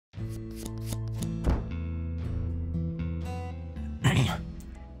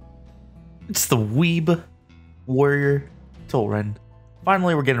It's the Weeb warrior Tolren.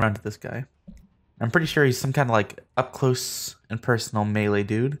 Finally, we're getting around to this guy. I'm pretty sure he's some kind of like up close and personal melee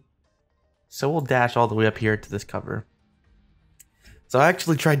dude. So we'll dash all the way up here to this cover. So I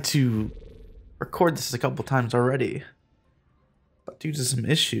actually tried to record this a couple times already, but due to some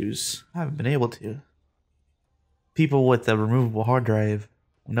issues, I haven't been able to. People with a removable hard drive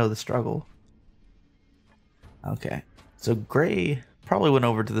know the struggle. Okay, so Gray probably went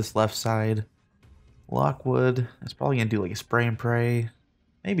over to this left side. Lockwood is probably gonna do like a spray and pray.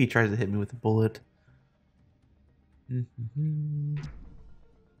 Maybe he tries to hit me with a bullet.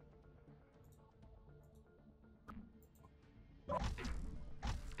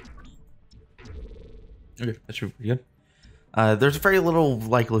 Okay, that should be pretty good. There's very little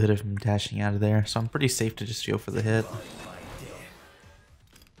likelihood of him dashing out of there, so I'm pretty safe to just go for the hit.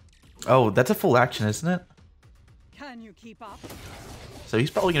 Oh, that's a full action, isn't it? Can you keep up? So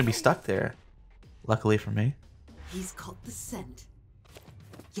he's probably gonna be stuck there. Luckily for me. He's caught the scent.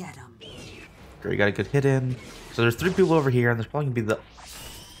 Get him. Great, got a good hit in. So there's 3 people over here, and there's probably gonna be the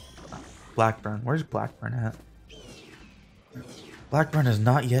Blackburn. Where's Blackburn at? Blackburn has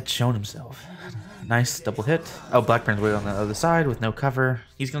not yet shown himself. Nice double hit. Oh, Blackburn's way on the other side with no cover.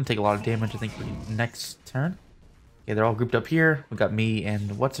 He's gonna take a lot of damage, I think, for the next turn. Okay, they're all grouped up here. We got me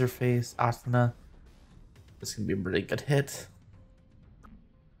and what's her face, Asuna. This is gonna be a really good hit.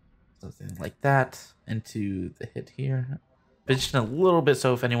 Something like that into the hit here. Position a little bit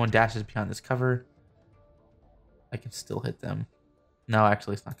so if anyone dashes behind this cover, I can still hit them. No,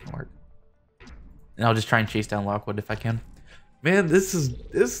 actually, it's not gonna work. And I'll just try and chase down Lockwood if I can. Man, this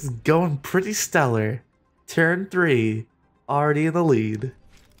is going pretty stellar. Turn 3, already in the lead.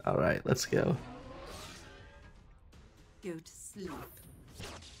 All right, let's go. Go to sleep.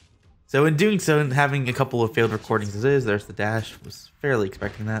 So in doing so and having a couple of failed recordings as is, there's the dash. Was fairly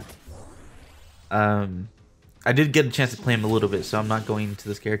expecting that. I did get a chance to play him a little bit, so I'm not going into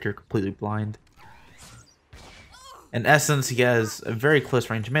this character completely blind. In essence, he has a very close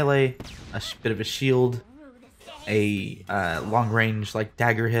range melee, a bit of a shield, a long range like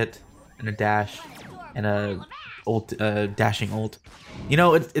dagger hit, and a dash, and a ult, dashing ult. You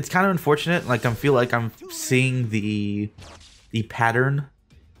know, it's kind of unfortunate. Like I feel like I'm seeing the pattern,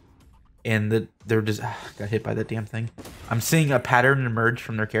 and that they're just got hit by that damn thing. I'm seeing a pattern emerge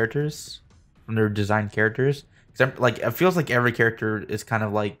from their characters, from their designed characters. Like it feels like every character is kind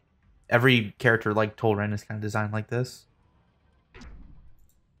of like every character like Tolren is kind of designed like this.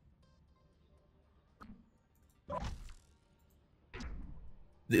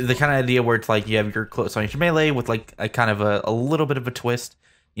 The kind of idea where it's like you have your close range melee with like a kind of a little bit of a twist.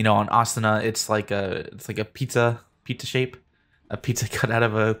 You know, on Asuna, it's like a pizza shape, a pizza cut out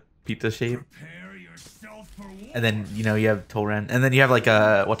of a pizza shape. And then you know you have Tolren, and then you have like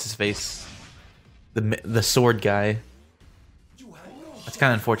a what's his face, the sword guy. It's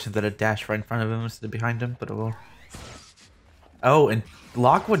kind of unfortunate that it dashed right in front of him instead of behind him, but it will. Oh, and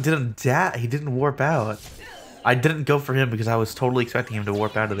Lockwood didn't he didn't warp out. I didn't go for him because I was totally expecting him to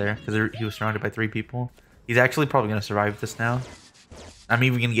warp out of there because he was surrounded by 3 people. He's actually probably going to survive this now. I'm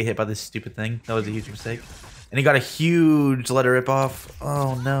even going to get hit by this stupid thing. That was a huge mistake. And he got a huge letter rip off.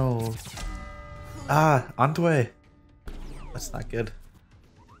 Oh no. Ah, Antwe. That's not good.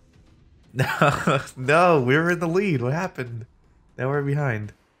 No, no, we were in the lead. What happened? Now we're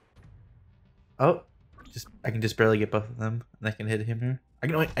behind. Oh, I can just barely get both of them, and I can hit him here. I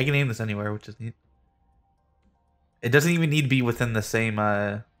can aim this anywhere, which is neat. It doesn't even need to be within the same,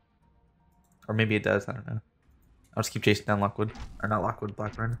 or maybe it does. I don't know. I'll just keep chasing down Lockwood, or not Lockwood,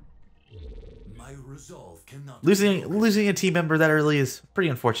 Blackburn. My resolve cannot Losing a team member that early is pretty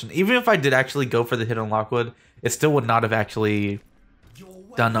unfortunate. Even if I did actually go for the hit on Lockwood, it still would not have actually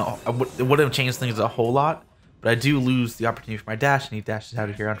done. It wouldn't have changed things a whole lot. But I do lose the opportunity for my dash, and he dashes out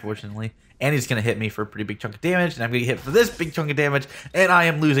of here, unfortunately. And he's gonna hit me for a pretty big chunk of damage, and I'm gonna get hit for this big chunk of damage, and I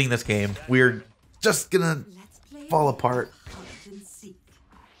am losing this game. We're just gonna fall apart.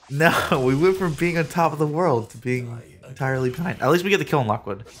 No, we went from being on top of the world to being entirely behind. At least we get the kill on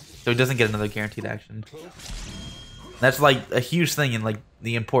Lockwood, so he doesn't get another guaranteed action. That's like a huge thing in like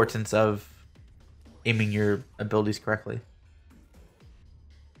the importance of aiming your abilities correctly.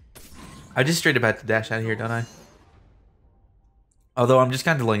 I just straight up had to dash out of here, don't I? Although I'm just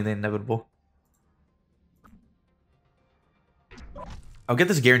kind of delaying the inevitable. I'll get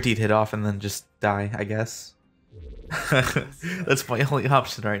this guaranteed hit off and then just die, I guess. That's my only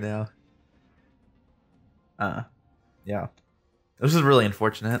option right now. Yeah. This is really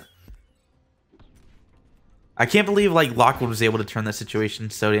unfortunate. I can't believe like Lockwood was able to turn that situation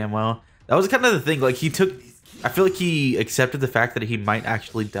so damn well. That was kind of the thing. Like he took, I feel like he accepted the fact that he might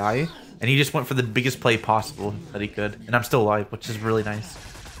actually die, and he just went for the biggest play possible that he could. And I'm still alive, which is really nice.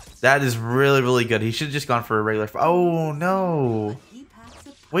 That is really, really good. He should have just gone for a regular. Oh no!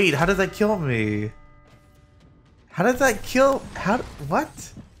 Wait, how did that kill me? How did that kill? How?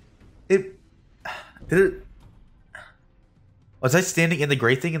 What? It did it. Was I standing in the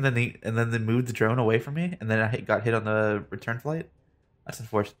gray thing and then they moved the drone away from me and then I got hit on the return flight? That's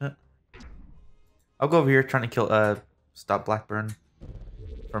unfortunate. I'll go over here trying to kill stop Blackburn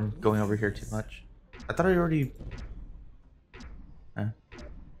from going over here too much. I thought I already.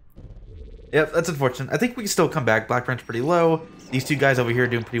 Yep, that's unfortunate. I think we can still come back. Blackburn's pretty low. These two guys over here are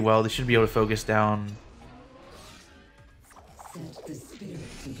doing pretty well. They should be able to focus down.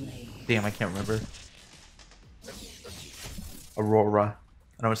 Damn, I can't remember. Aurora.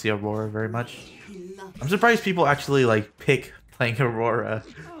 I don't see Aurora very much. I'm surprised people actually like pick playing Aurora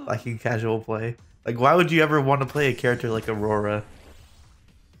like in casual play. Like, why would you ever want to play a character like Aurora?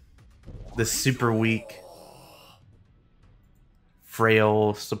 This super weak,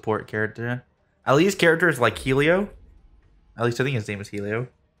 frail support character. At least characters like Helio. At least I think his name is Helio.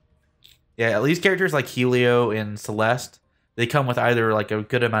 Yeah, at least characters like Helio and Celeste, they come with either like a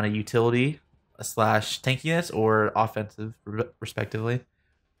good amount of utility / tankiness or offensive, respectively.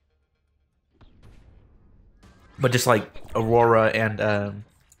 But just like Aurora and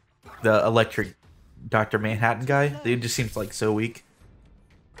the electric Dr. Manhattan guy, they just seem like so weak.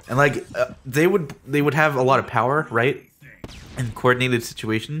 And like they would have a lot of power, right? In coordinated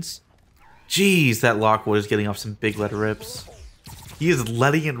situations. Jeez, that Lockwood is getting off some big letter rips. He is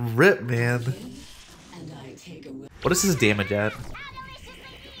letting it rip, man. What is his damage at?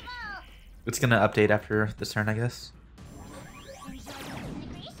 It's gonna update after this turn, I guess.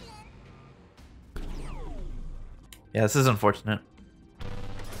 Yeah, this is unfortunate.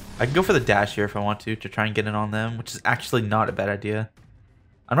 I can go for the dash here if I want to try and get in on them, which is actually not a bad idea.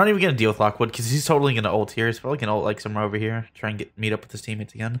 I'm not even gonna deal with Lockwood because he's totally gonna ult here. He's probably gonna ult like somewhere over here, try and meet up with his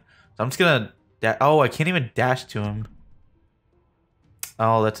teammates again. So I'm just gonna oh, I can't even dash to him.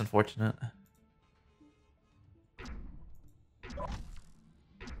 Oh, that's unfortunate.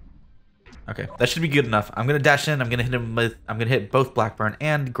 Okay, that should be good enough. I'm gonna dash in. I'm gonna hit him with. I'm gonna hit both Blackburn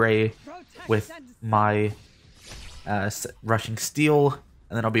and Gray with my rushing steel,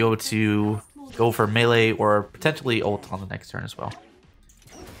 and then I'll be able to go for melee or potentially ult on the next turn as well.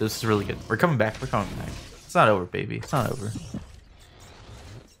 This is really good. We're coming back. We're coming back. It's not over, baby. It's not over.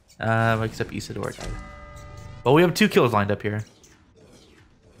 Except Isidore died. Well, we have 2 kills lined up here.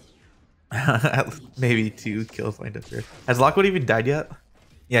 Maybe 2 kills lined up here. Has Lockwood even died yet?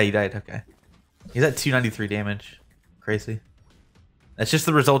 Yeah, he died. Okay. He's at 293 damage. Crazy. That's just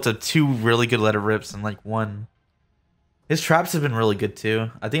the result of 2 really good letter rips and like 1. His traps have been really good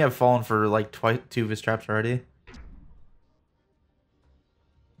too. I think I've fallen for like 2 of his traps already.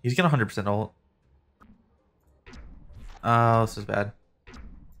 He's gonna 100% ult. Oh, this is bad.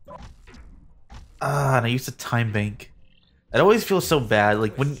 And I used a time bank. It always feels so bad.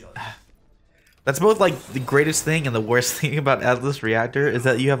 Like when... That's both like the greatest thing and the worst thing about Atlas Reactor is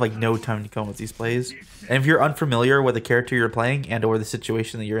that you have like no time to come with these plays. And if you're unfamiliar with the character you're playing and or the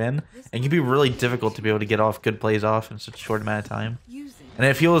situation that you're in, it can be really difficult to be able to get off good plays off in such a short amount of time. And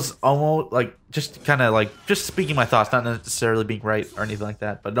it feels almost like just kind of like just speaking my thoughts, not necessarily being right or anything like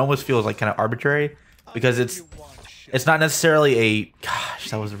that, but it almost feels like kind of arbitrary because it's not necessarily a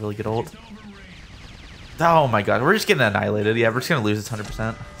gosh, that was a really good ult. Oh my god, we're just getting annihilated. Yeah, we're just gonna lose this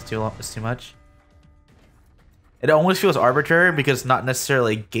 100%. It's too long. It's too much. It almost feels arbitrary because it's not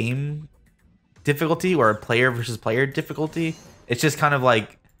necessarily game difficulty or a player versus player difficulty. It's just kind of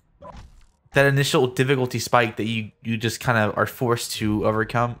like that initial difficulty spike that you just kind of are forced to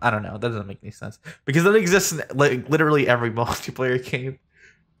overcome. I don't know. That doesn't make any sense because that exists in like literally every multiplayer game.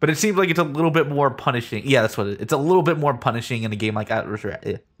 But it seems like it's a little bit more punishing. Yeah, that's what it is. It's a little bit more punishing in a game like Atlas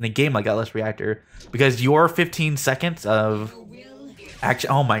Reactor because your 15 seconds of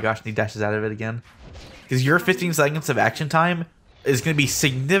action. Oh my gosh, and he dashes out of it again. Because your 15 seconds of action time is going to be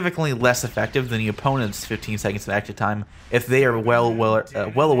significantly less effective than the opponent's 15 seconds of action time if they are well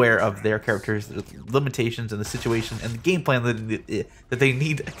aware of their character's limitations and the situation and the game plan that they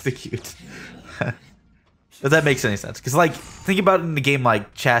need to execute. If that makes any sense. Because, like, think about it in a game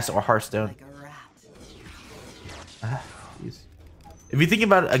like chess or Hearthstone. If you think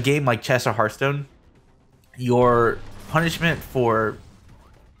about a game like chess or Hearthstone, your punishment for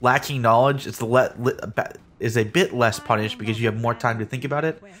lacking knowledge is a bit less punished because you have more time to think about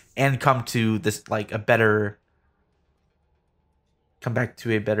it and come to this like come back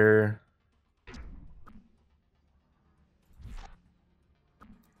to a better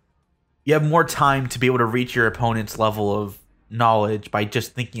you have more time to be able to reach your opponent's level of knowledge by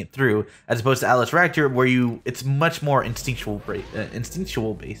just thinking it through, as opposed to Atlas Reactor, where it's much more instinctual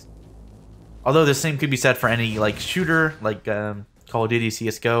based. Although the same could be said for any like shooter, like Call of Duty,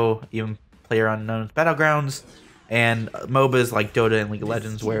 CS:GO, even PlayerUnknown's Battlegrounds, and MOBAs like Dota and League of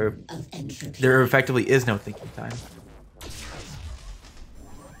Legends, where there effectively is no thinking time,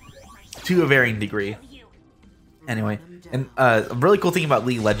 to a varying degree. Anyway, and a really cool thing about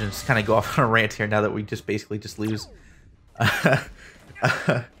League of Legends, kind of go off on a rant here now that we just basically just lose. In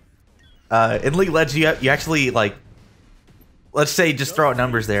League of Legends, you actually, like, let's say, just throw out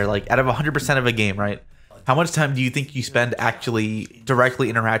numbers there, like, out of 100% of a game, right? How much time do you think you spend actually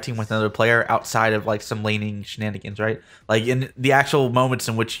directly interacting with another player outside of, like, some laning shenanigans, right? Like, in the actual moments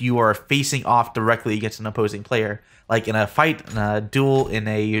in which you are facing off directly against an opposing player, like in a fight, in a duel, in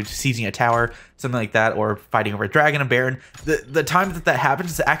a seizing a tower, something like that, or fighting over a dragon, a baron, the time that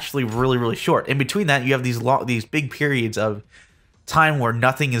happens is actually really, really short. In between that, you have these big periods of time where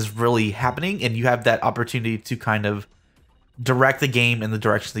nothing is really happening, and you have that opportunity to kind of direct the game in the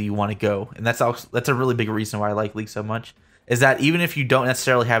direction that you want to go. And that's a really big reason why I like League so much, is that even if you don't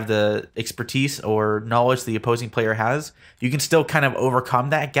necessarily have the expertise or knowledge the opposing player has, you can still kind of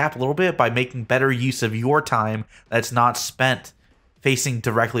overcome that gap a little bit by making better use of your time that's not spent facing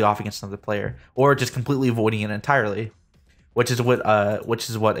directly off against another player, or just completely avoiding it entirely, which is what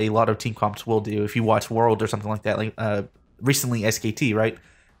a lot of team comps will do. If you watch World or something like that, like recently SKT, right?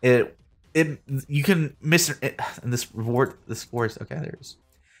 You can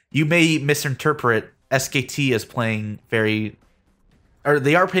you may misinterpret SKT as playing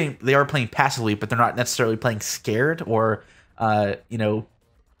they are playing passively, but they're not necessarily playing scared, or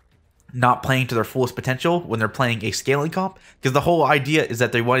not playing to their fullest potential when they're playing a scaling comp, because the whole idea is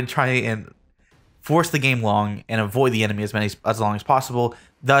that they want to try and force the game long and avoid the enemy as long as possible,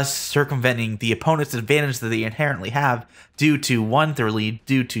 thus circumventing the opponent's advantage that they inherently have due to 1, their lead,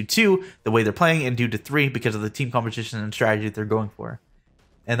 due to 2, the way they're playing, and due to 3, because of the team competition and strategy that they're going for.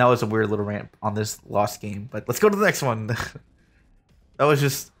 And that was a weird little rant on this lost game, but let's go to the next one. That was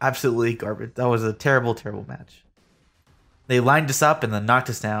just absolutely garbage. That was a terrible, terrible match. They lined us up and then knocked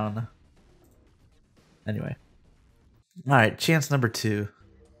us down. Anyway. Alright, chance number 2.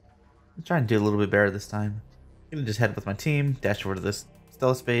 I'll try and do a little bit better this time. I'm gonna just head with my team, dash over to this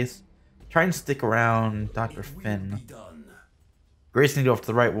stealth space, try and stick around Dr. Finn. Grace need to go off to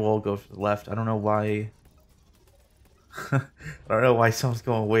the right, we'll go to the left. I don't know why. I don't know why someone's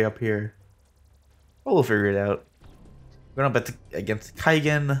going way up here. But we'll figure it out. We're gonna bet against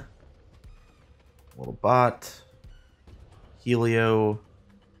Kaigen, little bot, Helio,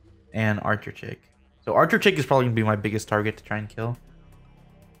 and Archer Chick. So Archer Chick is probably gonna be my biggest target to try and kill.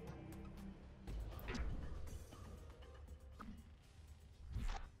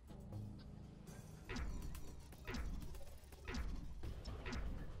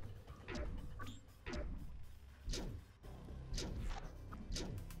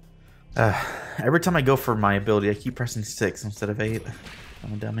 Every time I go for my ability, I keep pressing 6 instead of 8.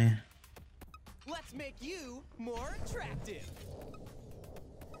 I'm a dummy. Let's make you more attractive.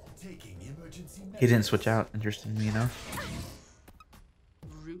 He didn't switch out, interestingly enough.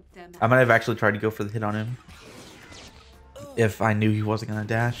 I might have actually tried to go for the hit on him if I knew he wasn't gonna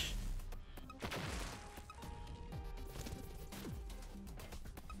dash.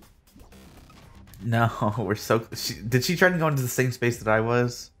 No, we're so... Did she try to go into the same space that I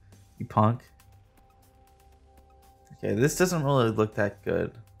was? You punk. Okay, this doesn't really look that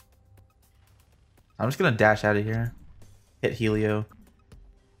good. I'm just gonna dash out of here, hit Helio,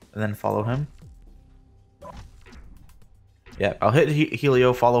 and then follow him. Yeah, I'll hit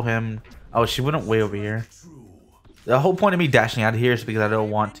Helio, follow him. Oh, she went way over here. The whole point of me dashing out of here is because I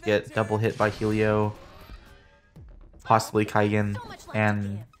don't want to get double hit by Helio, possibly Kaigen,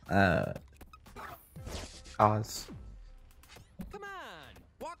 and Oz. Come on,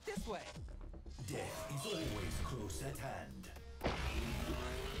 walk this way. Death is always close at hand.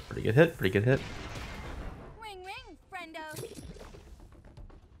 Pretty good hit, pretty good hit. Ring ring, friendo.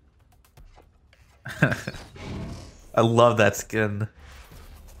 I love that skin.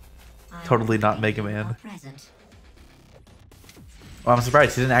 Totally not Mega Man. Well, I'm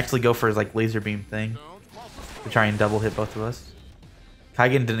surprised he didn't actually go for his like laser beam thing to try and double hit both of us.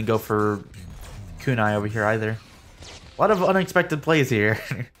 Kaigen didn't go for Kunai over here either. A lot of unexpected plays here.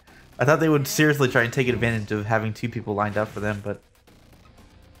 I thought they would seriously try and take advantage of having 2 people lined up for them, but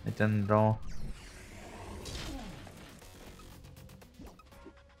it didn't at all.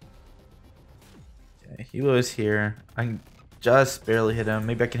 Okay, Hilo is here. I can just barely hit him.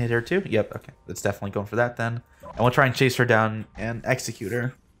 Maybe I can hit her too? Yep, okay. That's definitely going for that then. And we'll try and chase her down and execute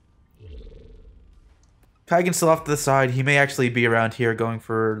her. Kaigen's still off to the side. He may actually be around here going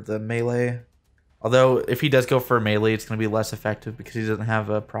for the melee. Although, if he does go for melee, it's going to be less effective because he doesn't have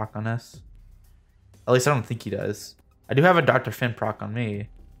a proc on us. At least I don't think he does. I do have a Dr. Finn proc on me.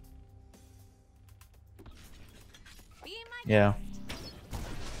 Yeah.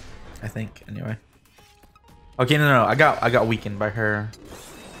 I think, anyway. Okay, no. I got weakened by her.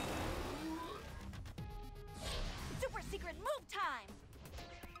 Super secret move time.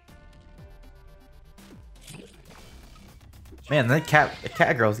 Man, that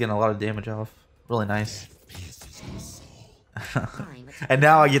cat girl's getting a lot of damage off. Really nice. And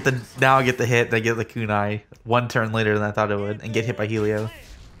now I get the hit. I get the kunai 1 turn later than I thought it would, and get hit by Helio.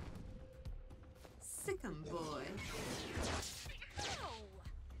 Sick'em boy.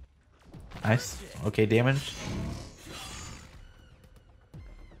 Nice. Okay, damage.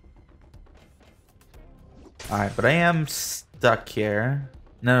 Alright, but I am stuck here.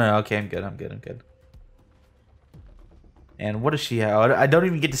 No. Okay, I'm good. And what does she have? I don't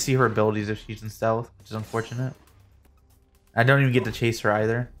even get to see her abilities if she's in stealth, which is unfortunate. I don't even get to chase her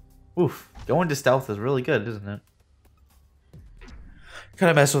either. Oof. Going to stealth is really good, isn't it? Kind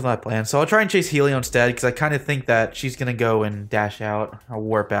of mess with my plan. So I'll try and chase Helio instead, because I kind of think that she's going to go and dash out or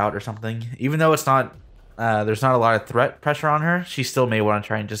warp out or something. Even though it's not, there's not a lot of threat pressure on her, she still may want to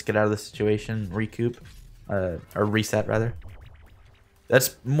try and just get out of the situation, recoup, or reset rather.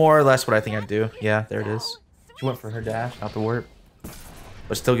 That's more or less what I think I'd do. Yeah, there it is. She went for her dash, not the warp.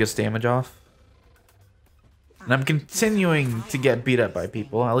 But still gets damage off. And I'm continuing to get beat up by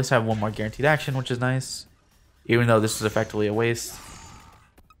people. At least I have 1 more guaranteed action, which is nice. Even though this was effectively a waste.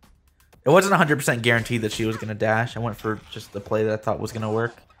 It wasn't 100% guaranteed that she was going to dash. I went for just the play that I thought was going to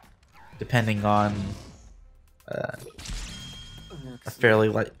work. Depending on a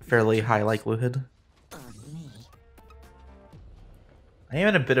fairly high likelihood. I am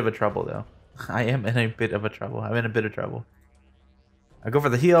in a bit of a trouble, though. I'm in a bit of trouble. I go for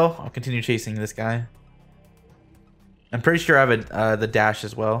the heal. I'll continue chasing this guy. I'm pretty sure I have the dash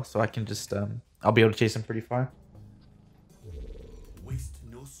as well, so I can just I'll be able to chase him pretty far. Waste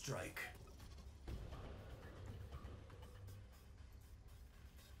no strike.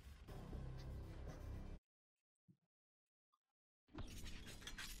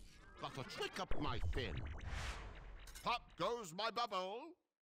 Got a trick up my fin. Pop goes my bubble.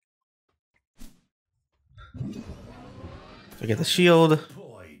 So I get the shield.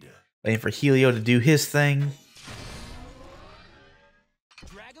 Deployed. Waiting for Helio to do his thing.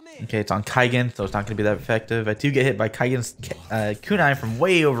 Okay, it's on Kaigen, so it's not going to be that effective. I do get hit by Kaigen's kunai from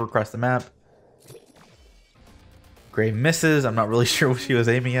way over across the map. Gray misses. I'm not really sure what she was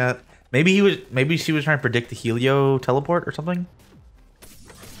aiming at. Maybe she was trying to predict the Helio teleport or something.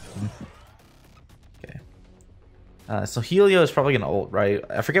 Okay. So Helio is probably going to ult, right?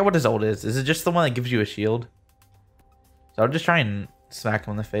 I forget what his ult is. Is it just the one that gives you a shield? So I'll just try and smack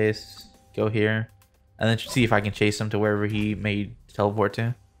him in the face. Go here. And then see if I can chase him to wherever he may teleport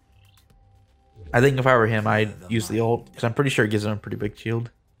to. I think if I were him, I'd use the ult, because I'm pretty sure it gives him a pretty big shield.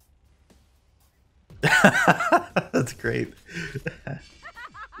 That's great. So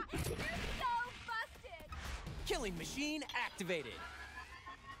busted. Killing machine activated.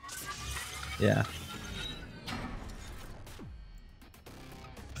 Yeah.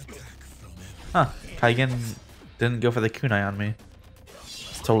 Huh. Kaigen didn't go for the kunai on me.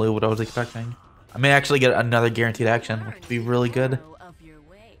 That's totally what I was expecting. I may actually get another guaranteed action, which would be really good.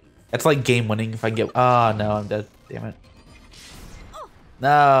 It's like game winning if I get... Oh, no, I'm dead. Damn it. No,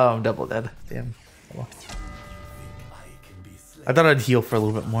 I'm double dead. Damn. Oh. I thought I'd heal for a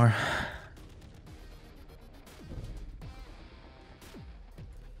little bit more.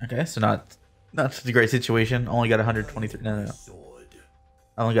 Okay, so not such a great situation. Only got 123... No.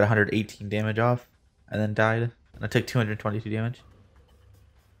 I only got 118 damage off. And then died. And I took 222 damage.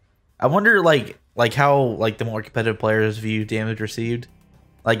 I wonder, like how, like, the more competitive players view damage received.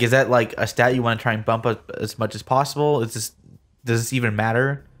 Like, is that like a stat you want to try and bump up as much as possible? Does this even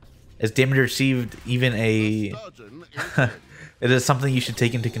matter? Is damage received even a... It is something you should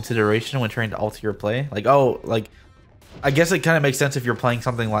take into consideration when trying to alter your play? Like, oh, like, I guess it kind of makes sense if you're playing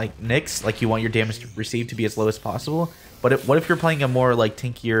something like Nyx, like you want your damage received to be as low as possible. But what if you're playing a more like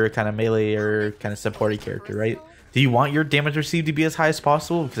tankier kind of melee or kind of supporty character, right? Do you want your damage received to be as high as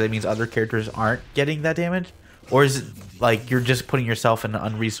possible because that means other characters aren't getting that damage? Or is it like you're just putting yourself in an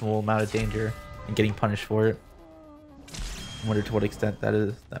unreasonable amount of danger and getting punished for it? I wonder to what extent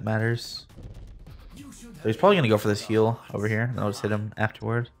that matters. So he's probably going to go for this heal over here, and I'll just hit him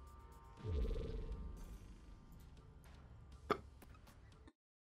afterward.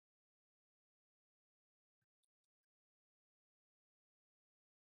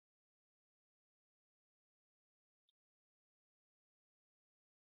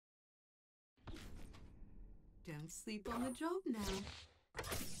 Don't sleep on the job now.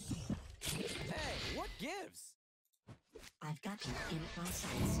 Hey, what gives? I've got you in my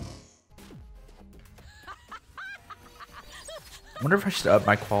sights. I wonder if I should up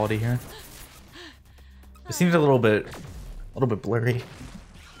my quality here. It seems a little bit blurry.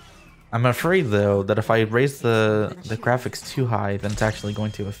 I'm afraid though that if I raise the graphics too high, then it's actually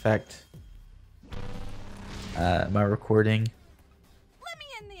going to affect my recording Let me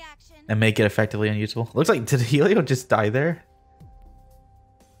in the action. and make it effectively unusable. Looks like, did Helio just die there?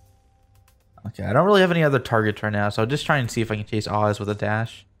 Okay, I don't really have any other targets right now, so I'll just try and see if I can chase Oz with a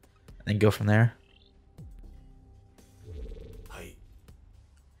dash and then go from there.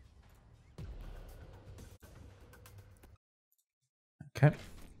 Okay.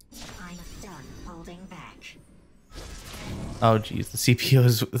 I'm done holding back. Oh geez, the CPU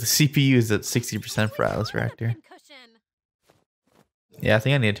is at 60% for Atlas Reactor. Cushion. Yeah, I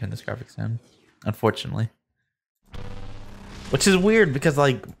think I need to turn this graphics down, unfortunately. Which is weird because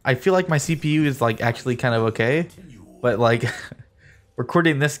like I feel like my CPU is like actually kind of okay, but like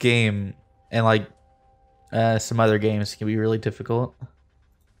recording this game and like some other games can be really difficult.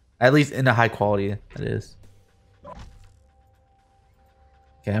 At least in a high quality, that is.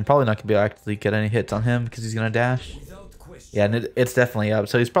 Okay, I'm probably not gonna be able to actually get any hits on him because he's gonna dash. Yeah, and it's definitely up,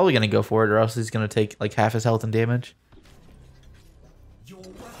 so he's probably gonna go for it, or else he's gonna take like half his health and damage. Your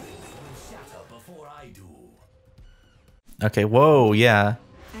weapons will shatter before I do. Okay, whoa, yeah.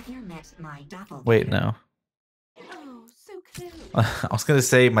 Have you met my doppelganger? Wait, no. Oh, so cute. I was gonna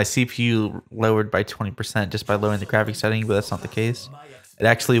say my CPU lowered by 20% just by lowering the graphics setting, but that's not the case. It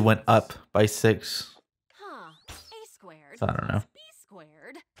actually went up by 6. Huh. A squared. So I don't know. B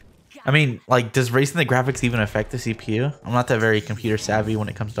squared. I mean, like, does raising the graphics even affect the CPU? I'm not that very computer savvy when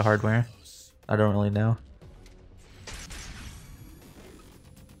it comes to hardware. I don't really know.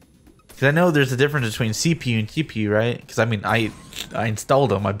 Because I know there's a difference between CPU and GPU, right? Because I mean, I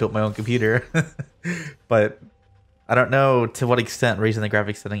installed them. I built my own computer. But I don't know to what extent raising the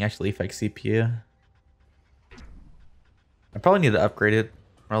graphics setting actually affects CPU. I probably need to upgrade it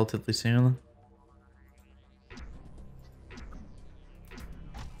relatively soon.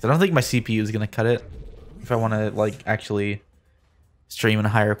 I don't think my CPU is gonna cut it if I want to like actually stream in a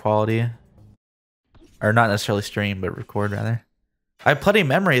higher quality, or not necessarily stream, but record rather. I have plenty of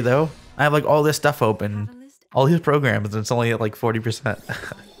memory though. I have like all this stuff open, all these programs, and it's only at like 40%.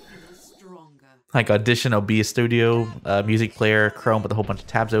 Like Audition, OBS Studio, Music Player, Chrome with a whole bunch of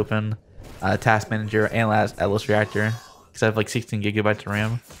tabs open, Task Manager, and Atlas Reactor. Because I have like 16 gigabytes of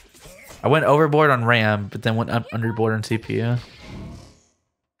RAM. I went overboard on RAM, but then went underboard on CPU.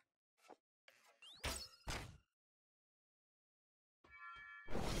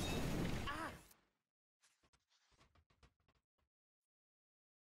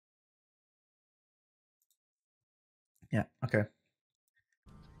 Yeah, okay.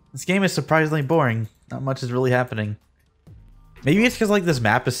 This game is surprisingly boring. Not much is really happening. Maybe it's because like this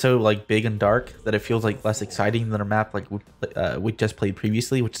map is so like big and dark that it feels like less exciting than a map like we just played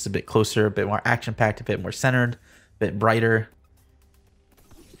previously, which is a bit closer, a bit more action-packed, a bit more centered, a bit brighter.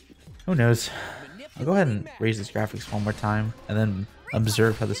 Who knows? I'll go ahead and raise these graphics one more time and then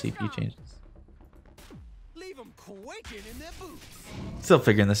observe how the CPU changes. Leave them quaking in their boots. Still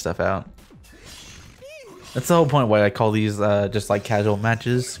figuring this stuff out. That's the whole point why I call these just like casual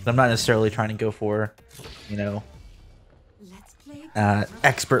matches. I'm not necessarily trying to go for, you know,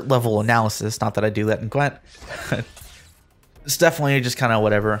 expert level analysis. Not that I do that in Gwent. It's definitely just kind of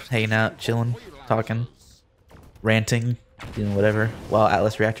whatever, hanging out, chilling, talking, ranting, doing whatever, while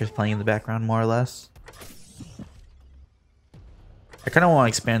Atlas Reactor is playing in the background, more or less. I kind of want to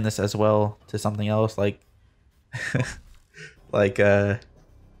expand this as well to something else, like, like,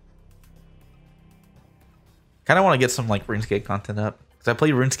 kind of want to get some like RuneScape content up, because I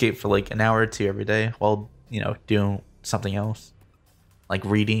play RuneScape for like an hour or two every day while, you know, doing something else, like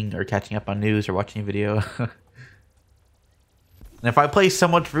reading or catching up on news or watching a video. And if I play so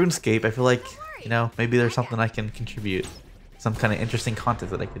much RuneScape, I feel like, you know, maybe there's something I can contribute, some kind of interesting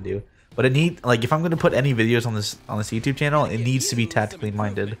content that I could do. But it need, like, if I'm going to put any videos on this YouTube channel, it needs to be tactically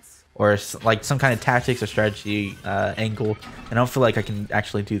minded, or like some kind of tactics or strategy angle. And I don't feel like I can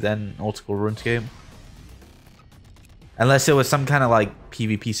actually do that in old school RuneScape, unless it was some kind of like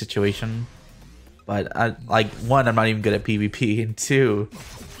PvP situation. But I, like, one, I'm not even good at PvP, and two,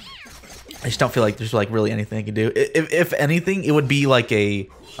 I just don't feel like there's like really anything I can do. If anything, it would be like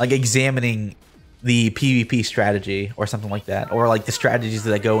examining the PvP strategy or something like that, or like the strategies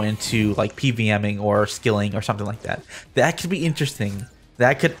that go into like PVMing or skilling or something like that. That could be interesting.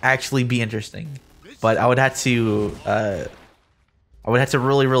 That could actually be interesting. But I would have to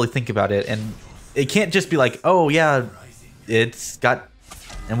really think about it, and it can't just be like, oh yeah, it's got,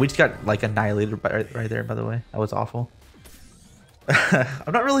 and we just got like annihilated right there. By the way, that was awful.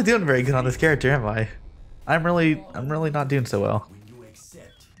 I'm not really doing very good on this character, am I? I'm really not doing so well.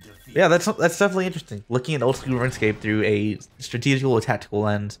 Yeah, that's definitely interesting. Looking at old school RuneScape through a strategical or tactical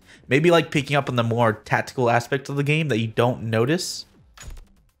lens, maybe like picking up on the more tactical aspects of the game that you don't notice,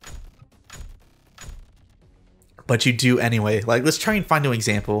 but you do anyway. Like, let's try and find an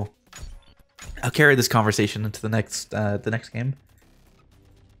example. I'll carry this conversation into the next game.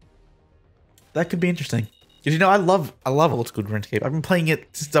 That could be interesting. Because, you know, I love old school RuneScape. I've been playing it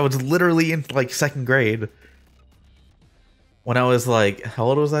since I was literally in like 2nd grade. When I was like, how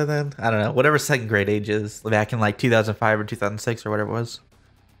old was I then? I don't know. Whatever 2nd grade age is. Back in like 2005 or 2006 or whatever it was.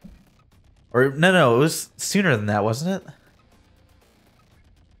 Or no, it was sooner than that, wasn't it?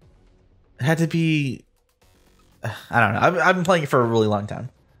 It had to be, I don't know. I've been playing it for a really long time.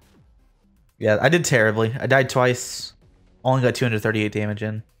 Yeah, I did terribly. I died twice. Only got 238 damage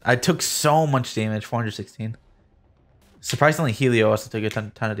in. I took so much damage, 416. Surprisingly, Helio also took a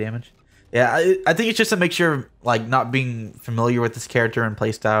ton of damage. Yeah, I think it's just a mixture of like not being familiar with this character and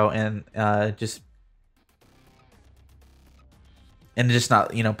playstyle, and just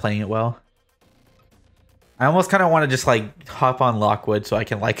not, you know, playing it well. I almost kind of want to just like hop on Lockwood so I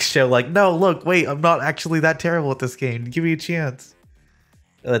can like show like, no, look, wait, I'm not actually that terrible at this game. Give me a chance.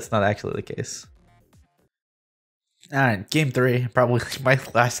 That's not actually the case. All right, game 3, probably my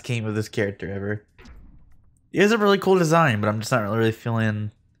last game of this character ever. He has a really cool design, but I'm just not really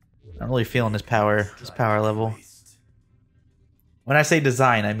feeling. Not really feeling his power level. When I say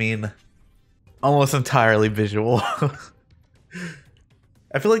design, I mean almost entirely visual.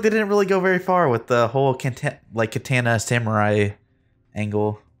 I feel like they didn't really go very far with the whole katana samurai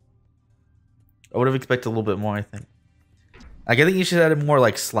angle. I would have expected a little bit more, I think. Like, I think you should have had more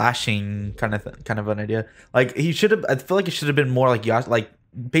like slashing kind of an idea. Like, he should have. I feel like it should have been more like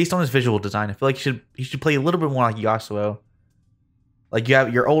based on his visual design. I feel like he should play a little bit more like Yasuo. Like, you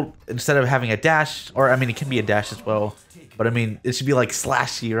have your old, instead of having a dash, or I mean, it can be a dash as well, but I mean, it should be like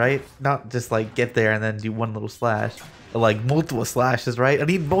slashy, right? Not just like get there and then do one little slash, but like multiple slashes, right? I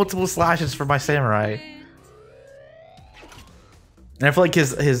need multiple slashes for my samurai. And I feel like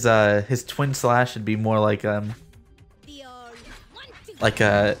his twin slash should be more like he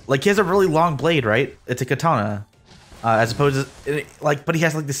has a really long blade, right? It's a katana, as opposed to like, but he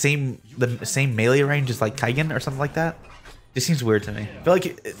has like the same melee range as like Kaigen or something like that. This seems weird to me. I feel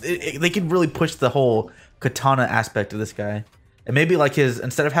like they could really push the whole katana aspect of this guy. And maybe like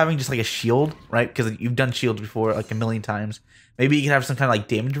instead of having just like a shield, right? Because you've done shields before like a million times. Maybe you can have some kind of like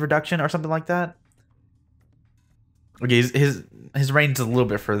damage reduction or something like that. Okay, his range is a little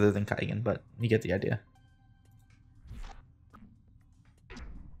bit further than Kaigen, but you get the idea.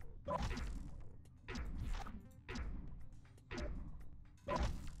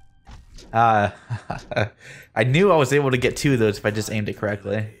 I knew I was able to get 2 of those if I just aimed it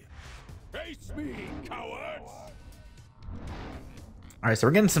correctly. Face me, cowards! Alright, so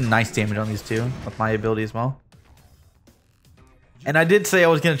we're getting some nice damage on these 2 with my ability as well. And I did say I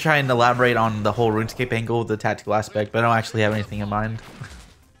was going to try and elaborate on the whole RuneScape angle, the tactical aspect, but I don't actually have anything in mind.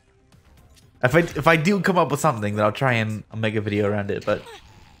 If I do come up with something, then I'll try and make a video around it, but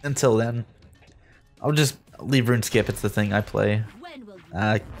until then, I'll just leave RuneScape. It's the thing I play.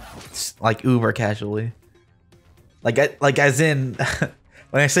 Like uber casually. Like as in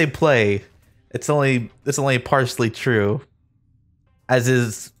when I say play, it's only partially true. As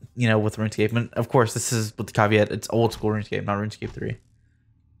is, you know, with RuneScape. And of course, this is with the caveat, it's old school RuneScape, not RuneScape 3.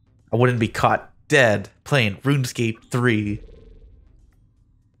 I wouldn't be caught dead playing RuneScape 3.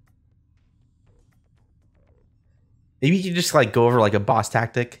 Maybe you can just like go over like a boss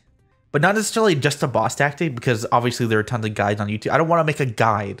tactic. But not necessarily just a boss tactic, because obviously there are tons of guides on YouTube. I don't want to make a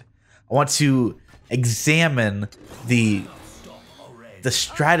guide. I want to examine the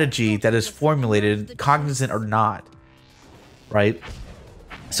strategy that is formulated, cognizant or not, right?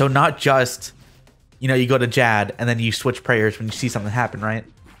 So not just, you know, you go to Jad and then you switch prayers when you see something happen, right?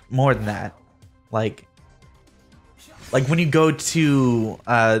 More than that. Like when you go to,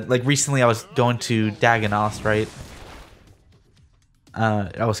 like recently I was going to Dagonos, right?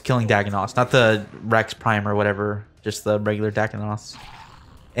 I was killing Dagonos, not the Rex Prime or whatever, just the regular Dagonos.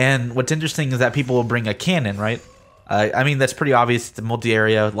 And what's interesting is that people will bring a cannon, right? I mean, that's pretty obvious. It's a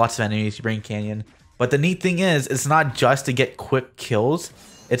multi-area, lots of enemies, you bring a cannon. But the neat thing is, it's not just to get quick kills.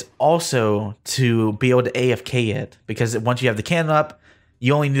 It's also to be able to AFK it. Because once you have the cannon up,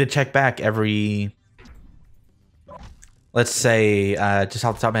 you only need to check back every let's say, just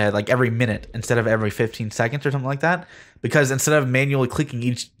off the top of my head, like every minute instead of every 15 seconds or something like that. Because instead of manually clicking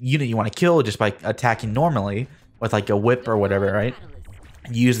each unit you want to kill just by attacking normally with like a whip or whatever, right?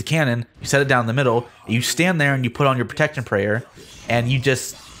 You use the cannon, you set it down in the middle, you stand there and you put on your protection prayer, and you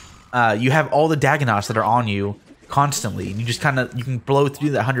just, you have all the Dagonots that are on you constantly. You just kind of, you can blow through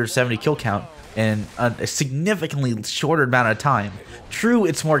the 170 kill count in a significantly shorter amount of time. True,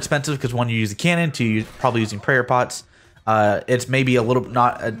 it's more expensive because one, you use the cannon, two, you're probably using prayer pots. It's maybe a little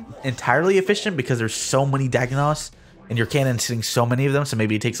not entirely efficient because there's so many Dagonots and your cannon's hitting so many of them, so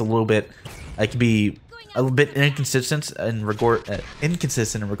maybe it takes a little bit, it could be a little bit inconsistent in regard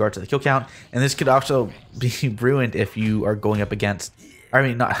to the kill count, and this could also be ruined if you are going up against, I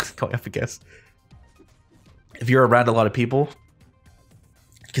mean, not going up against, if you're around a lot of people,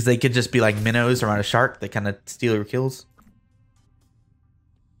 because they could just be like minnows around a shark that kind of steal your kills.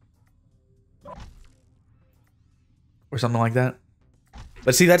 Or something like that.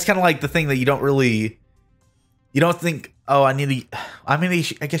 But see, that's kind of like the thing that you don't really, you don't think, oh, I need to, I mean,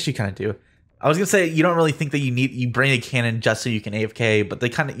 I guess you kind of do. I was gonna say you don't really think that you bring a cannon just so you can AFK, but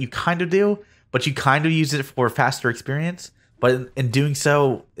you kind of do, but you kind of use it for faster experience. But in doing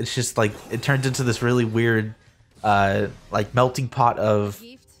so, it's just like it turns into this really weird, like melting pot of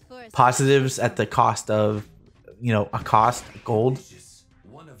positives at the cost of, you know, gold.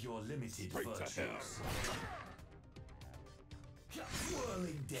 One of your limited virtues.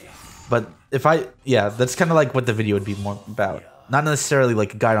 Swirling death. But that's kind of like what the video would be more about. Not necessarily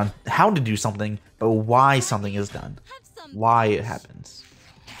like a guide on how to do something, but why something is done. Why it happens.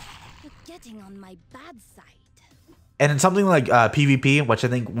 You're getting on my bad side. And in something like PvP, which I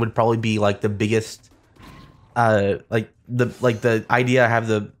think would probably be like the biggest, like the idea I have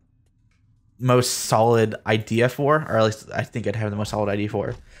the most solid idea for, or at least I think I'd have the most solid idea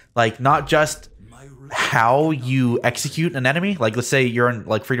for. Like not just how you execute an enemy. Like let's say you're in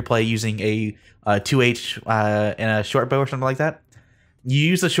like free to play using a 2H and a short bow or something like that. You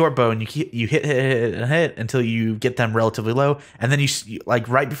use the short bow and you hit until you get them relatively low, and then you like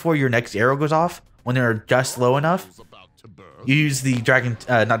right before your next arrow goes off, when they're just low enough, you use the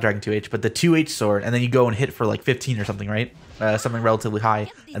not dragon 2H, but the 2H sword, and then you go and hit for like 15 or something, right? Something relatively high,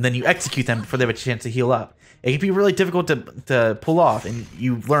 and then you execute them before they have a chance to heal up. It can be really difficult to pull off, and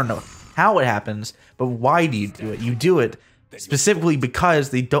you learn how it happens, but why do you do it? You do it specifically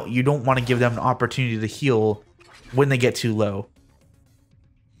because you don't want to give them an opportunity to heal when they get too low.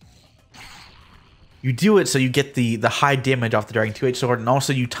 You do it so you get the high damage off the Dragon 2H sword, and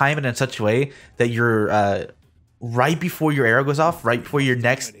also you time it in such a way that you're right before your arrow goes off, right before your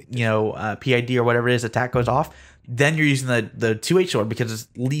next, you know, PID or whatever it is attack goes off, then you're using the 2H sword because it's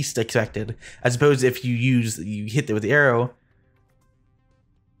least expected. As opposed if you hit it with the arrow,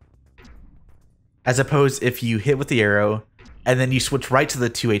 as opposed if you hit with the arrow and then you switch right to the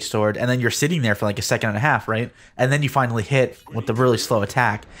 2H sword, and then you're sitting there for like a second and a half, right? And then you finally hit with the really slow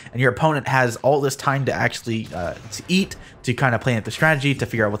attack, and your opponent has all this time to actually to eat, to kind of plan out the strategy, to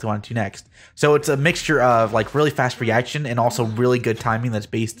figure out what they want to do next. So it's a mixture of like really fast reaction and also really good timing that's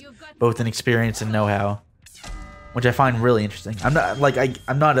based both in experience and know-how, which I find really interesting. I'm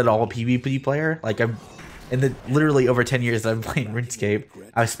not at all a PvP player. Like I'm in the literally over 10 years that I've been playing RuneScape,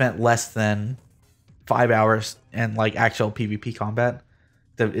 I've spent less than 5 hours in like actual PvP combat.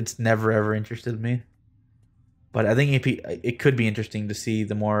 It's never ever interested me, but I think it could be interesting to see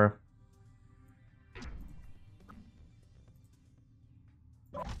the more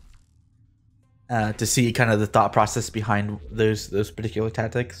to see kind of the thought process behind those particular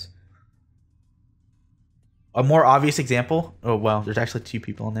tactics. A more obvious example. Oh well, there's actually 2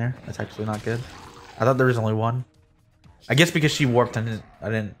 people in there. That's actually not good. I thought there was only one. I guess because she warped, I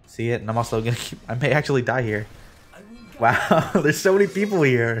didn't see it, and I'm also gonna I may actually die here. Wow, there's so many people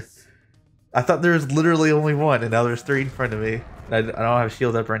here. I thought there was literally only one, and now there's 3 in front of me. I don't have a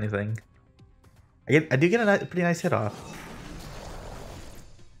shield up or anything. I do get a pretty nice hit off.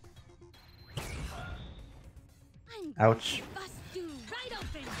 Ouch.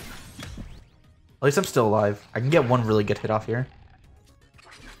 At least I'm still alive. I can get one really good hit off here.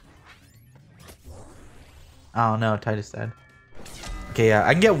 Oh no, Titus dead. Okay, yeah,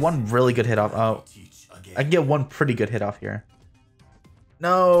 I can get one really good hit off. Oh, I can get one pretty good hit off here.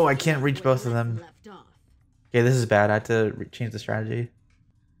 No, I can't reach both of them. Okay, this is bad. I have to change the strategy.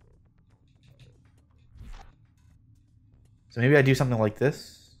 So maybe I do something like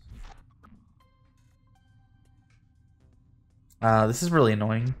this. This is really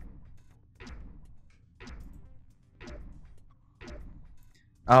annoying.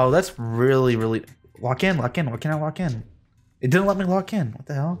 Oh, that's really... Lock in. Why can't I lock in? It didn't let me lock in. What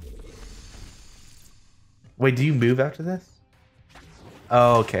the hell? Wait, do you move after this?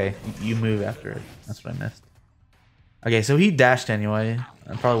 Oh, okay. You move after it. That's what I missed. Okay, so he dashed anyway.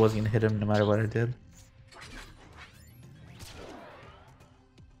 I probably wasn't gonna hit him no matter what I did.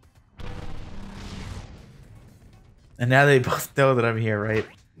 And now they both know that I'm here, right?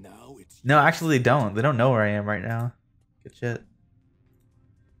 No, actually they don't. They don't know where I am right now. Good shit.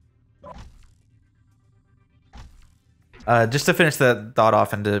 Just to finish that thought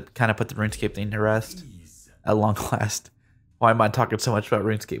off and to kind of put the RuneScape thing to rest at long last. Why am I talking so much about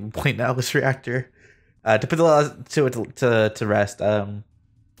RuneScape and Gwent and Atlas Reactor? To put the to rest. One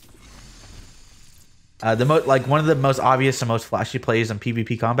of the most obvious and most flashy plays in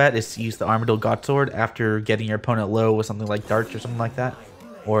PvP combat is to use the Armadyl Godsword after getting your opponent low with something like darts or something like that,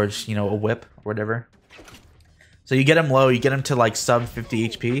 or just, you know, a whip or whatever. So you get him low, you get him to like sub 50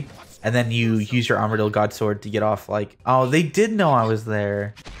 HP, and then you use your Armadyl Godsword to get off. Like, oh, they did know I was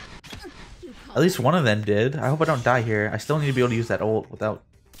there. At least one of them did. I hope I don't die here. I still need to be able to use that ult without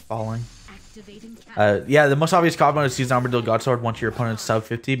falling. Yeah, the most obvious combo is to use the Armadyl Godsword once your opponent's sub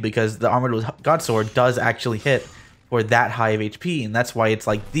 50, because the Armadyl Godsword does actually hit for that high of HP, and that's why it's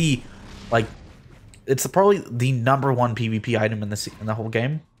like it's probably the #1 PvP item in the whole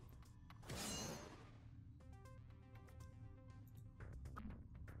game.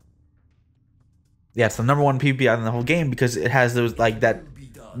 Yeah, it's the #1 PvP item in the whole game because it has those that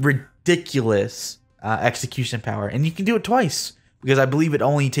ridiculous execution power, and you can do it twice because I believe it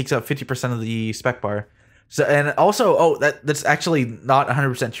only takes up 50% of the spec bar. So, and also, that's actually not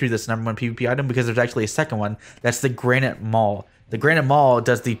 100% true. That's the #1 PvP item because there's actually a second one. That's the Granite Maul. The Granite Maul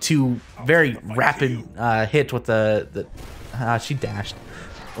does the 2 very rapid hit with she dashed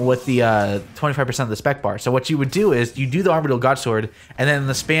with the 25% of the spec bar. So what you would do is you do the Armadyl Godsword, and then in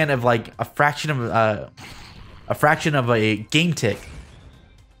the span of like a fraction of a game tick,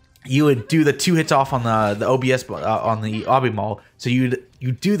 you would do the 2 hits off on the OBS on the Obby Maul. So you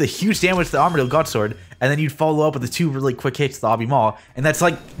do the huge damage to the Armadyl Godsword, and then you'd follow up with the 2 really quick hits to the Obby Maul, and that's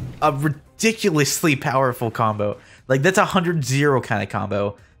like a ridiculously powerful combo. Like that's a 100-0 kind of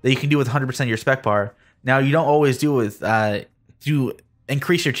combo that you can do with 100% of your spec bar. Now you don't always do it with to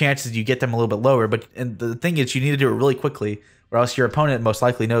increase your chances. You get them a little bit lower, but and the thing is you need to do it really quickly, or else your opponent most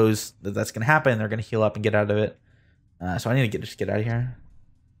likely knows that that's going to happen. They're going to heal up and get out of it. So I need to just get out of here.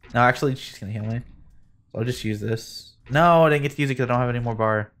 No, actually, she's going to heal me. So I'll just use this. No, I didn't get to use it because I don't have any more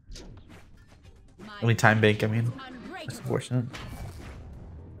bar. Only time bank, I mean. That's unfortunate.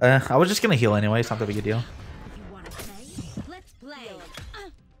 I was just going to heal anyway. It's not that big a deal.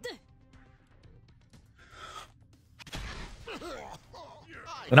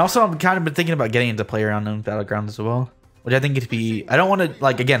 And also, I'm kind of been thinking about getting into PlayerUnknown's Battlegrounds as well, which I think it'd be. I don't want to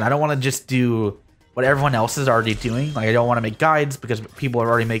I don't want to just do what everyone else is already doing. Like, I don't want to make guides because people are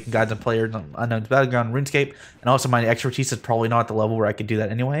already making guides on PlayerUnknown's Battleground, RuneScape, and also my expertise is probably not at the level where I could do that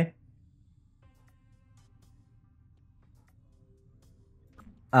anyway.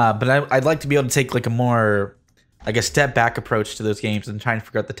 But I'd like to be able to take like a more, like a step back approach to those games and try and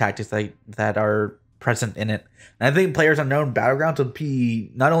figure out the tactics that are present in it. And I think PlayerUnknown's Battlegrounds would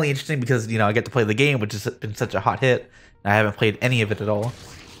be not only interesting because, you know, I get to play the game, which has been such a hot hit, and I haven't played any of it at all.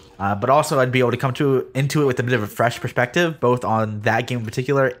 But also I'd be able to come into it with a bit of a fresh perspective, both on that game in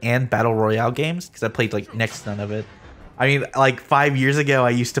particular and Battle Royale games, because I played like next to none of it. I mean, like 5 years ago,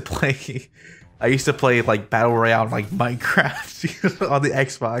 I used to play like Battle Royale like Minecraft on the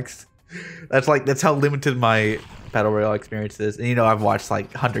Xbox. That's how limited my Battle Royale experience is. And you know, I've watched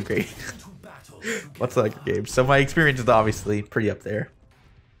like 100 great what's the like game, so my experience is obviously pretty up there.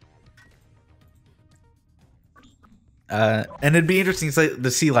 And it'd be interesting to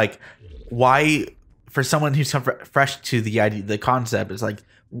see like why, for someone who's fresh to the idea, the concept is like,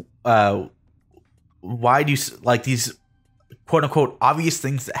 why do like these quote unquote obvious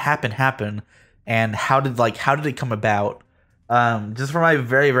things that happen, and how did it come about? Just from my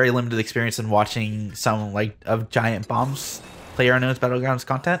very, very limited experience in watching some like of Giant Bomb's PlayerUnknown's Battlegrounds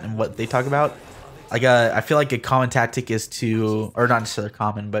content and what they talk about, like I feel like a common tactic is to, or not necessarily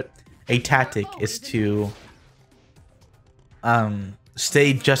common, but a tactic is to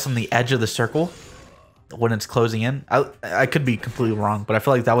stay just on the edge of the circle when it's closing in. I could be completely wrong, but I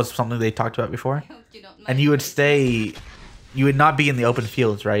feel like that was something they talked about before. And you would not be in the open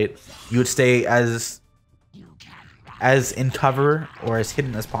fields, right? You would stay as in cover or as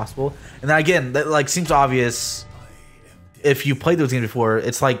hidden as possible. And then again, that like seems obvious if you played those games before.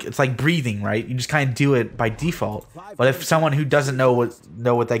 It's like breathing, right? You just kind of do it by default. But if someone who doesn't know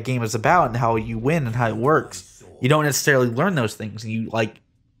what that game is about and how you win and how it works, you don't necessarily learn those things. You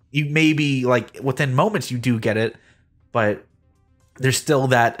maybe like within moments you do get it, but there's still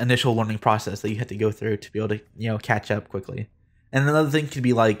that initial learning process that you have to go through to be able to, you know, catch up quickly. And another thing could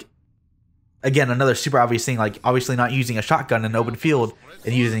be like, again, another super obvious thing, like obviously not using a shotgun in an open field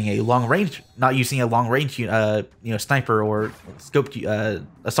and using a long range, not using a long range, you know, sniper or scoped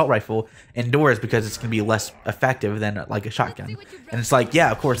assault rifle indoors, because it's going to be less effective than like a shotgun. And it's like, yeah,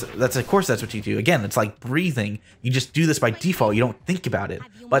 of course that's what you do. Again, it's like breathing. You just do this by default. You don't think about it.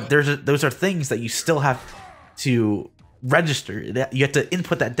 But those are things that you still have to register. You have to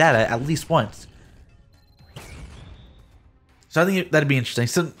input that data at least once. So I think that'd be interesting.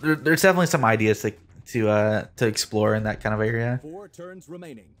 So there's definitely some ideas to explore in that kind of area. 4 turns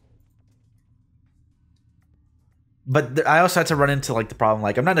remaining. But I also had to run into like the problem.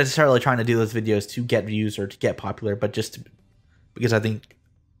 Like I'm not necessarily trying to do those videos to get views or to get popular, but because I think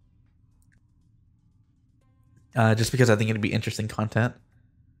it'd be interesting content.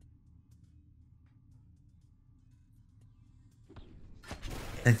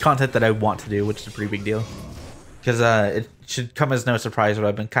 And content that I want to do, which is a pretty big deal. Because it should come as no surprise what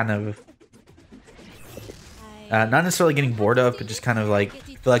I've been kind of not necessarily getting bored of, but just kind of like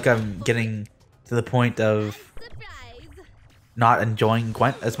feel like I'm getting to the point of not enjoying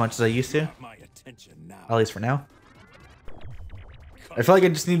Gwent as much as I used to. At least for now. I feel like I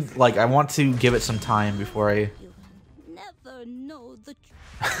just need, like, I want to give it some time before I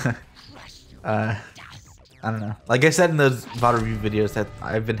I don't know. Like I said in those VOD review videos that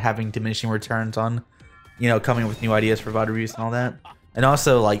I've been having diminishing returns on, you know, coming up with new ideas for VOD reviews and all that. And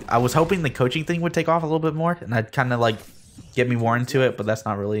also, like, I was hoping the coaching thing would take off a little bit more, and I'd kind of, like, get me more into it, but that's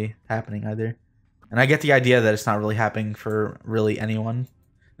not really happening either. And I get the idea that it's not really happening for really anyone.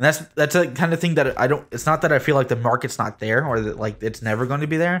 And that's a kind of thing that it's not that I feel like the market's not there or that, like, it's never going to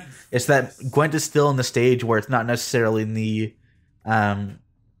be there. It's that Gwent is still in the stage where it's not necessarily in the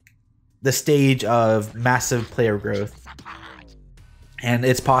stage of massive player growth. And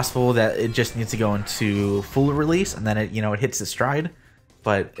it's possible that it just needs to go into full release and then it, you know, it hits its stride,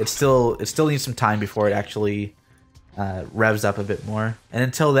 but it still needs some time before it actually revs up a bit more. And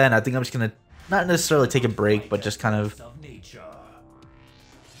until then, I think I'm just gonna not necessarily take a break, but just kind of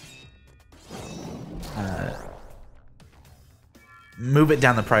move it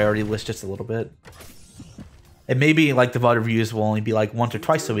down the priority list just a little bit. And maybe like the VOD reviews will only be like once or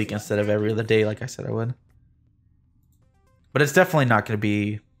twice a week instead of every other day, like I said I would. But it's definitely not going to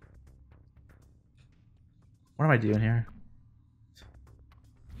be... What am I doing here?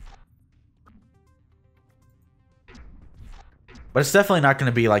 But it's definitely not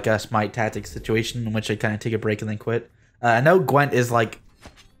going to be like a Smite Tactics situation in which I kind of take a break and then quit. I know Gwent is like...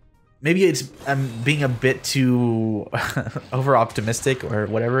 Maybe it's I'm being a bit too over-optimistic or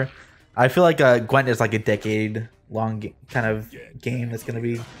whatever. I feel like Gwent is like a decade-long kind of game that's going to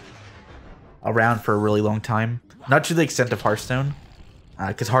be around for a really long time. Not to the extent of Hearthstone,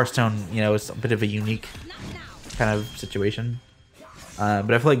 because Hearthstone, you know, is a bit of a unique kind of situation.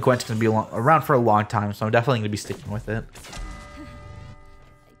 But I feel like Gwent's going to be around for a long time, so I'm definitely going to be sticking with it. I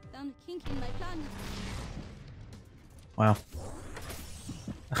found a kink in my plan. Wow.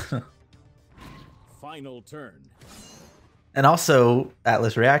 Final turn. And also,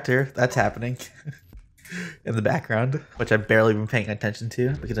 Atlas Reactor, that's happening in the background, which I've barely been paying attention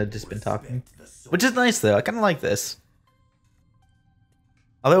to because I've just been talking. Which is nice, though. I kind of like this.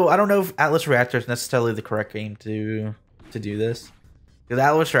 Although, I don't know if Atlas Reactor is necessarily the correct game to do this. Because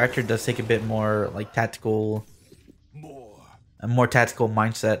Atlas Reactor does take a bit more, like, tactical... A more tactical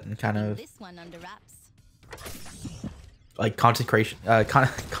mindset and kind of... This one under wraps. Like, concentration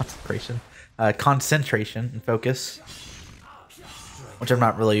and focus. Which I'm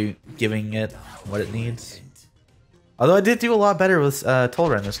not really giving it what it needs. Although I did do a lot better with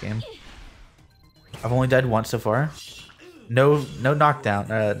Tolra in this game. I've only died once so far. No knockdown,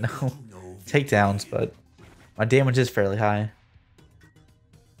 no takedowns, but my damage is fairly high.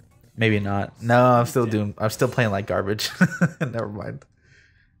 Maybe not. No, I'm still playing like garbage. Never mind.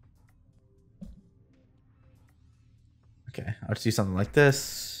 Okay, I'll just do something like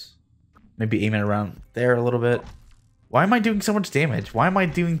this. Maybe aim it around there a little bit. Why am I doing so much damage? Why am I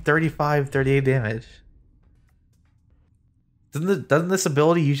doing 35, 38 damage? Doesn't this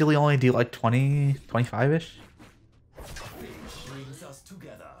ability usually only do like 20, 25-ish?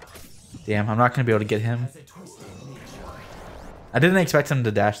 Damn, I'm not going to be able to get him. I didn't expect him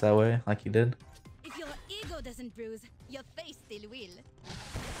to dash that way like he did. If your ego doesn't bruise, your face still will.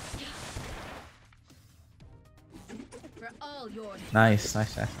 For all your Nice.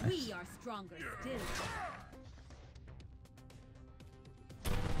 we are stronger still.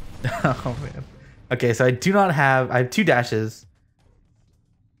 Oh man. Okay, so I have 2 dashes.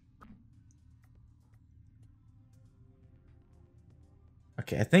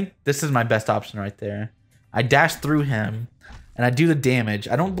 Okay, I think this is my best option right there. I dash through him, and I do the damage.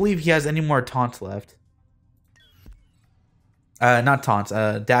 I don't believe he has any more taunts left. Not taunts,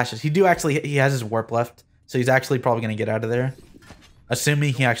 dashes. He has his warp left, so he's actually probably gonna get out of there.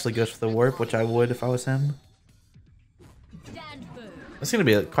 Assuming he actually goes for the warp, which I would if I was him. It's gonna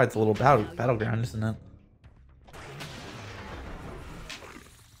be quite the little battleground, isn't it?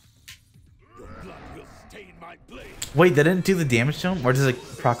 Wait, they didn't do the damage to him, or does it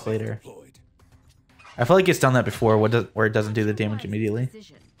proc later? I feel like it's done that before, where it doesn't do the damage immediately.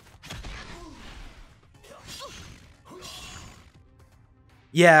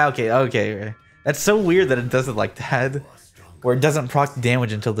 Yeah, okay. That's so weird that it does it like that, where it doesn't proc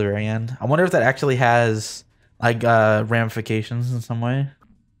damage until the very end. I wonder if that actually has like ramifications in some way.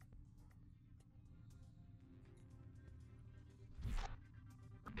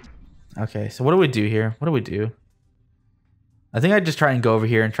 Okay, so what do we do here? What do we do? I think I just try and go over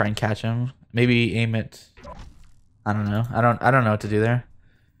here and try and catch him. Maybe aim it. I don't know. I don't know what to do there.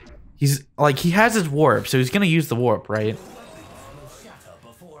 He's like, he has his warp, so he's gonna use the warp, right?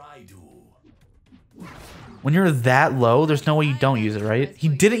 When you're that low, there's no way you don't use it, right? He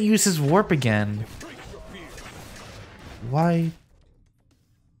didn't use his warp again. Why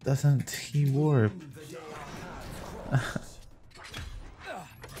doesn't he warp?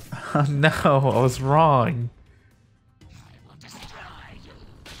 Oh, no, I was wrong.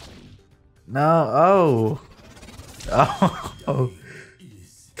 No, oh.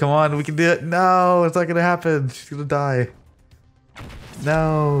 Come on, we can do it. No, it's not gonna happen. She's gonna die.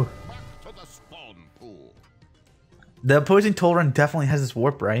 No. The opposing toll run definitely has this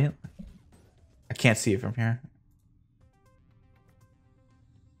warp, right? I can't see it from here.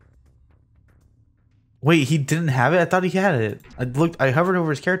 Wait, he didn't have it? I thought he had it. I hovered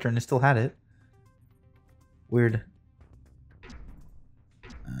over his character and it still had it. Weird.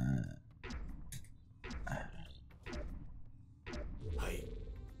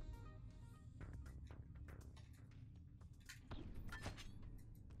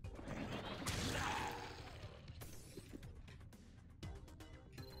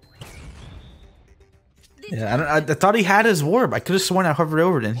 Yeah, I thought he had his warp. I could have sworn I hovered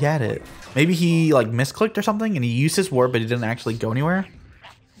over it and he had it. Maybe he like misclicked or something and he used his warp, but he didn't actually go anywhere.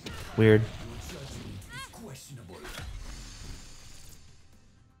 Weird.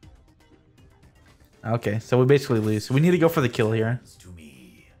 Okay, so we basically lose. So we need to go for the kill here.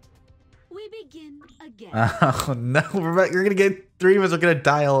 We begin again. Oh no, you're gonna get 3 of us are gonna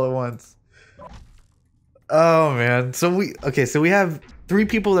die all at once. Oh man. So we have 3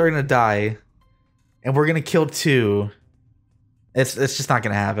 people that are gonna die. And we're gonna kill 2. It's just not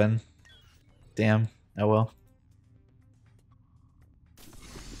gonna happen. Damn. Oh well.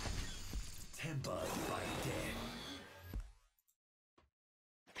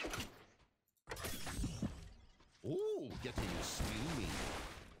 Ooh, getting steamy.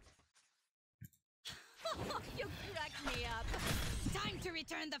 You crack me up. Time to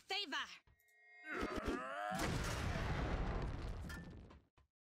return the favor.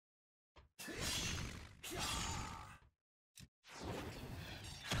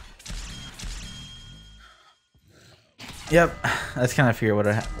 Yep, that's kind of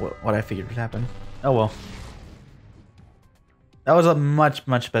what I figured would happen. Oh well. That was a much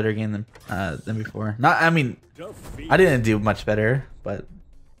better game than before. I mean, I didn't do much better, but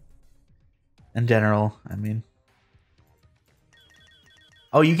in general, I mean.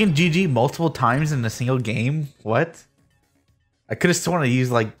 Oh, you can GG multiple times in a single game? What? I could have sworn I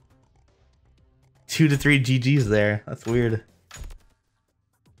used like 2 to 3 GGs there. That's weird.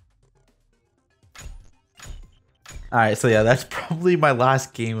 Alright, so yeah, that's probably my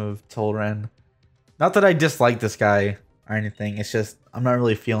last game of Tolren. Not that I dislike this guy or anything, it's just I'm not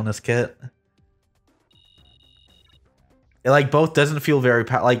really feeling this kit. It like both doesn't feel very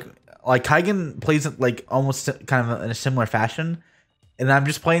like Kaigen plays it like almost kind of in a similar fashion. And I'm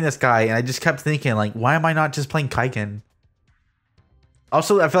just playing this guy and I just kept thinking like, why am I not just playing Kaigen?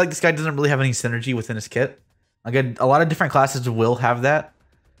 Also, I feel like this guy doesn't really have any synergy within his kit. Like a lot of different classes will have that.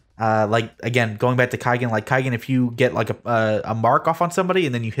 Like again, going back to Kaigen, like Kaigen, if you get like a mark off on somebody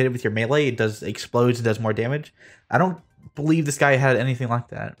and then you hit it with your melee, it explodes, it does more damage. I don't believe this guy had anything like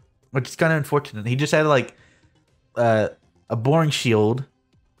that, which is kind of unfortunate. He just had like a boring shield.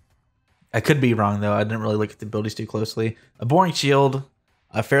 I could be wrong though. I didn't really look at the abilities too closely. A boring shield,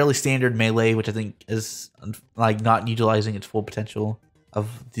 a fairly standard melee, which I think is like not utilizing its full potential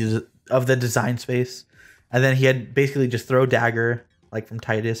of the design space, and then he had basically just throw dagger. Like from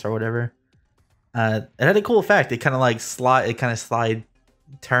Titus or whatever. It had a cool effect. It kind of like slide,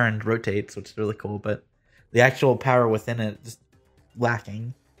 turned, rotates, which is really cool. But the actual power within it just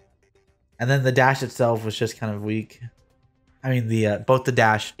lacking. And then the dash itself was just kind of weak. I mean, the both the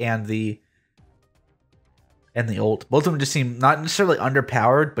dash and the ult, both of them just seem not necessarily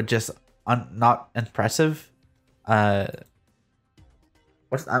underpowered, but just not impressive. There's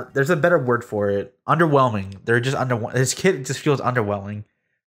a better word for it. Underwhelming. They're just This kit just feels underwhelming,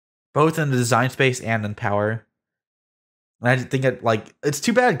 both in the design space and in power. And I just think it's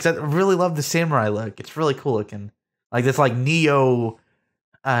too bad because I really love the samurai look. It's really cool looking, like this Neo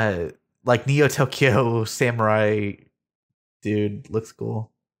Tokyo samurai dude looks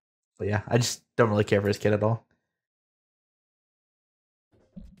cool. But yeah, I just don't really care for his kit at all.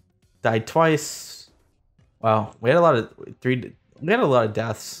 Died twice. Wow, we had a lot of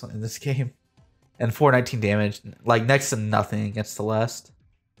deaths in this game, and 419 damage, like next to nothing against Celeste.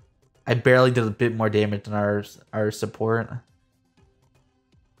 I barely did a bit more damage than our support.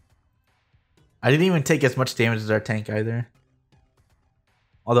 I didn't even take as much damage as our tank either.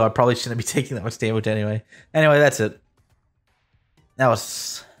 Although I probably shouldn't be taking that much damage anyway. Anyway, that's it. That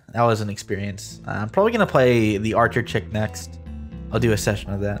was an experience. I'm probably gonna play the Archer chick next. I'll do a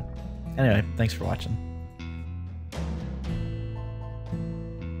session of that. Anyway, thanks for watching.